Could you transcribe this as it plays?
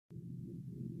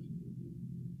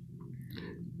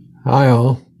Hi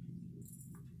all.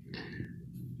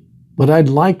 What I'd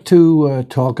like to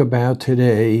talk about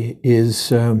today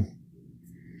is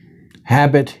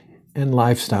habit and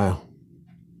lifestyle.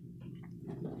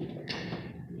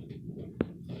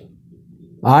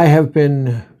 I have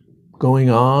been going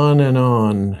on and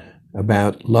on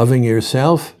about loving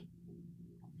yourself,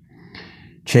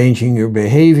 changing your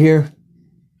behavior,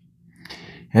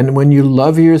 and when you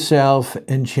love yourself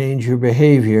and change your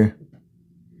behavior,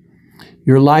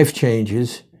 your life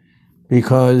changes,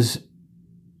 because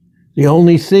the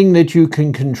only thing that you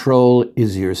can control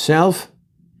is yourself.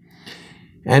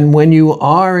 And when you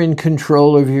are in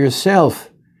control of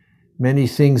yourself, many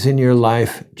things in your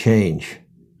life change.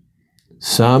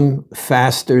 Some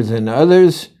faster than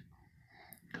others.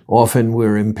 Often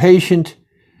we're impatient.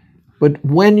 But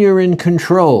when you're in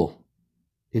control,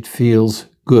 it feels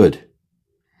good.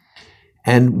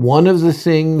 And one of the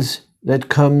things that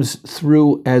comes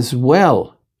through as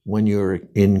well when you're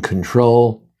in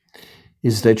control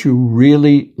is that you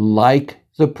really like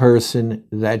the person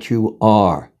that you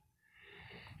are.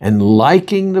 And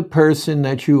liking the person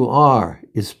that you are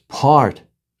is part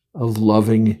of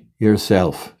loving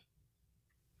yourself.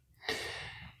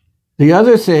 The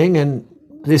other thing, and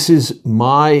this is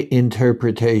my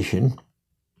interpretation,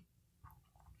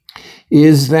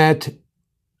 is that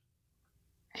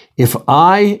if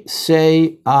I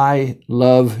say I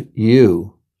love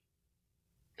you,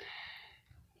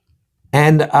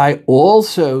 and I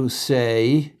also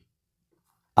say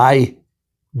I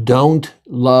don't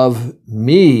love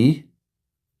me,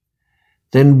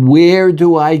 then where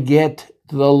do I get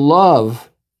the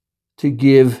love to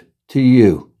give to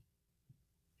you?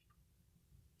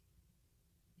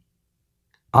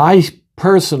 I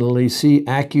personally see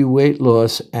AccuWeight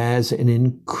Loss as an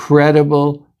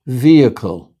incredible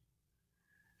vehicle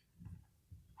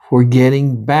for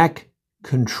getting back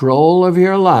control of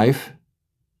your life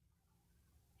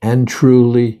and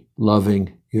truly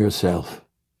loving yourself.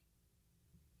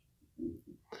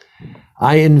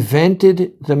 I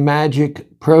invented the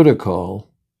magic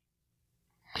protocol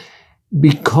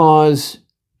because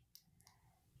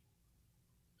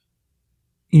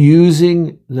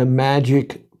using the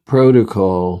magic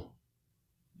protocol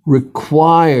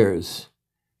requires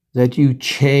that you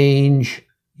change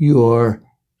your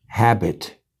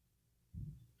habit.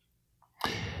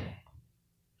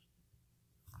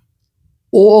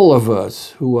 All of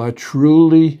us who are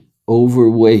truly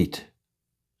overweight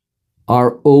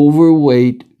are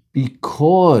overweight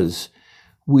because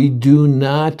we do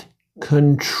not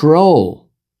control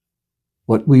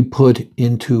what we put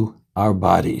into our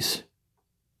bodies.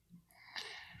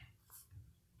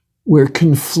 We're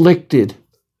conflicted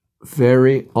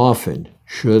very often.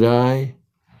 Should I?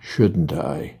 Shouldn't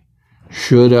I?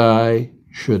 Should I?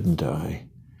 Shouldn't I?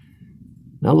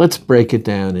 Now let's break it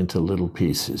down into little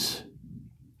pieces.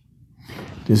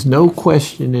 There's no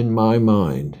question in my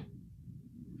mind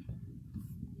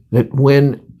that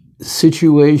when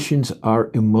situations are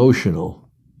emotional,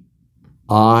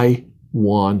 I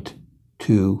want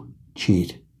to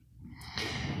cheat.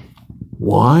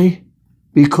 Why?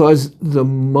 Because the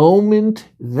moment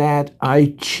that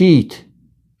I cheat,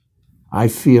 I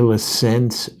feel a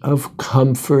sense of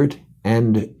comfort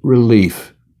and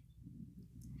relief.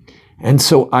 And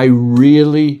so I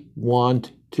really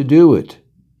want to do it.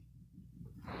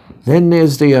 Then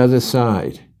there's the other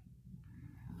side.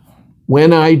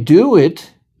 When I do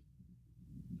it,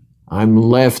 I'm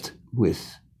left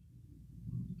with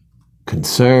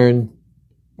concern,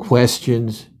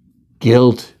 questions,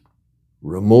 guilt,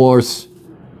 remorse,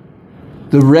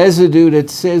 the residue that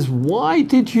says, why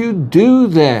did you do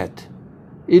that?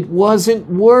 It wasn't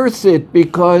worth it,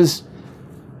 because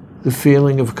the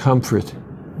feeling of comfort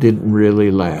didn't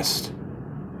really last.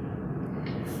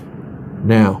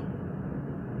 Now,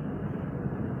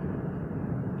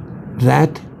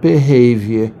 that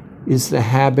behavior is the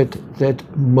habit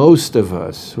that most of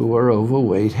us who are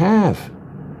overweight have.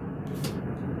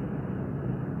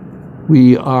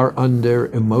 We are under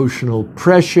emotional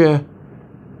pressure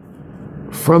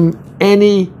from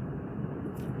any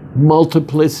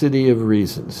multiplicity of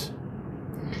reasons.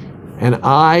 And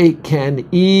I can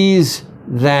ease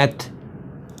that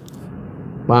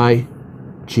by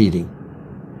cheating.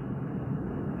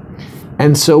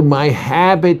 And so my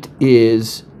habit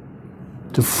is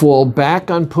to fall back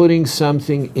on putting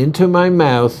something into my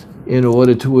mouth in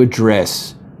order to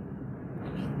address.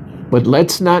 But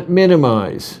let's not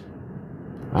minimize.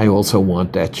 I also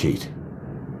want that cheat.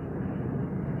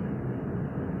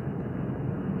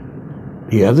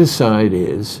 The other side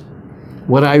is,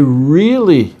 what I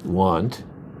really want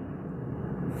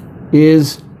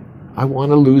is I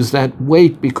want to lose that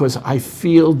weight because I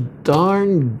feel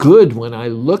darn good when I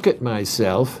look at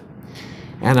myself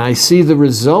and I see the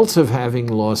results of having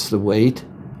lost the weight,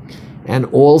 and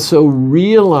also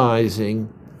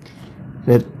realizing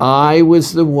that I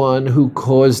was the one who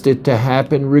caused it to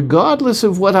happen. Regardless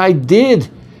of what I did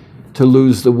to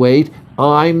lose the weight,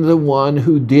 I'm the one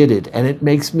who did it. And it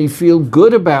makes me feel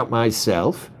good about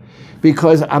myself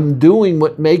because I'm doing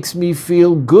what makes me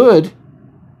feel good.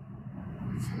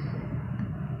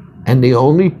 And the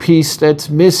only piece that's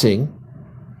missing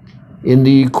in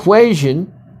the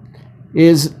equation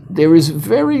is there is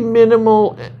very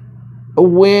minimal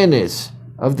awareness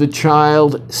of the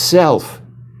child self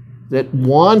that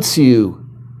wants you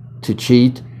to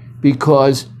cheat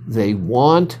because they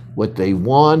want what they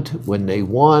want when they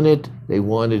want it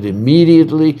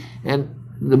immediately, and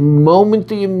the moment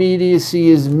the immediacy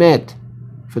is met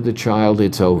for the child,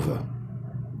 it's over.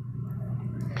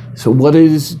 So what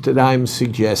is it that I'm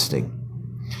suggesting?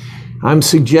 I'm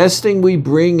suggesting we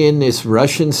bring in this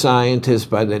Russian scientist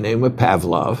by the name of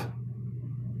Pavlov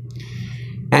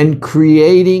and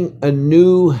creating a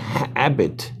new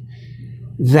habit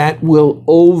that will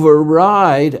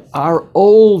override our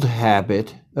old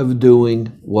habit of doing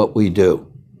what we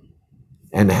do.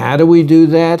 And how do we do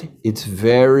that? It's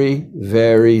very,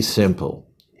 very simple.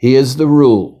 Here's the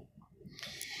rule.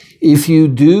 If you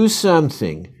do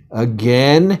something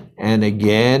again and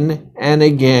again and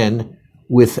again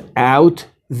without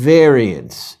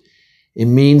variance, it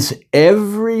means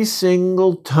every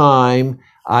single time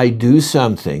I do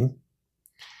something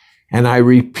and I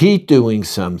repeat doing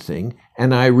something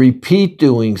and I repeat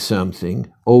doing something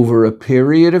over a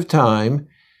period of time,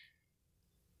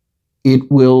 it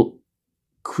will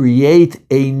create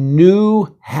a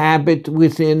new habit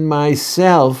within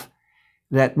myself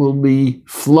that will be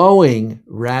flowing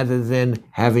rather than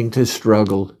having to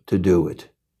struggle to do it.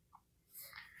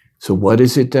 So what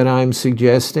is it that I'm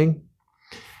suggesting?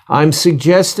 I'm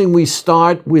suggesting we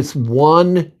start with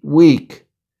 1 week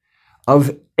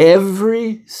of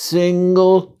every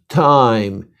single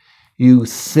time you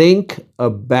think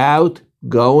about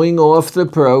going off the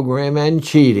program and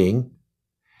cheating,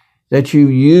 that you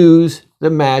use the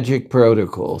magic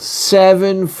protocol.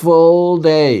 7 full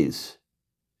days.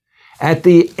 At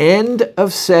the end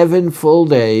of 7 full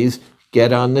days,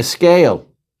 get on the scale.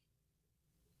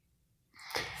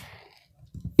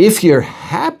 If you're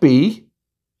happy,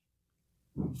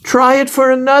 try it for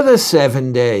another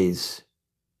 7 days.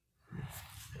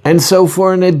 And so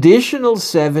for an additional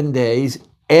 7 days,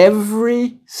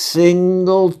 every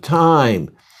single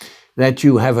time that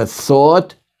you have a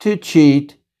thought to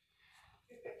cheat,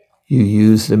 you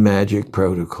use the magic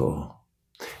protocol.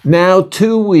 Now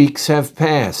 2 weeks have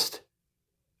passed.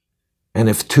 And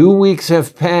if 2 weeks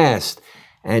have passed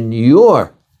and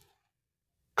you're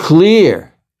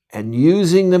clear and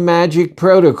using the magic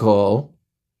protocol,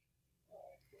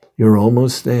 you're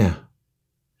almost there.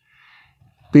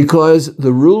 Because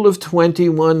the rule of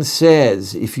 21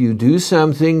 says if you do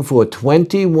something for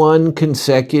 21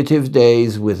 consecutive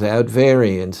days without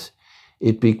variance,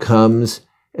 it becomes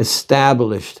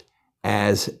established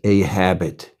as a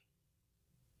habit.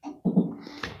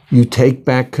 You take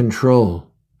back control.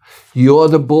 You're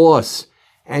the boss,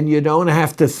 and you don't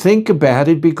have to think about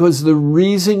it because the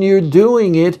reason you're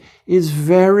doing it is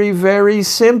very, very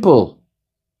simple.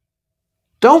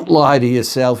 Don't lie to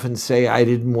yourself and say, I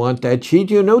didn't want that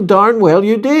cheat. You know darn well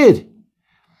you did.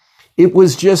 It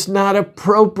was just not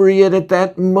appropriate at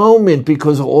that moment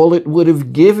because all it would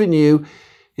have given you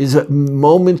is a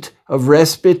moment of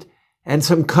respite and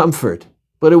some comfort,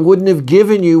 but it wouldn't have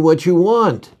given you what you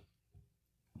want.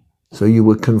 So you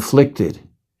were conflicted.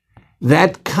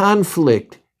 That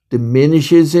conflict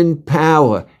diminishes in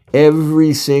power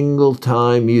every single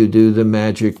time you do the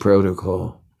magic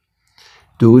protocol.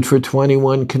 Do it for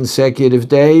 21 consecutive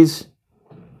days,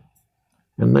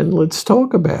 and then let's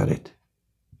talk about it.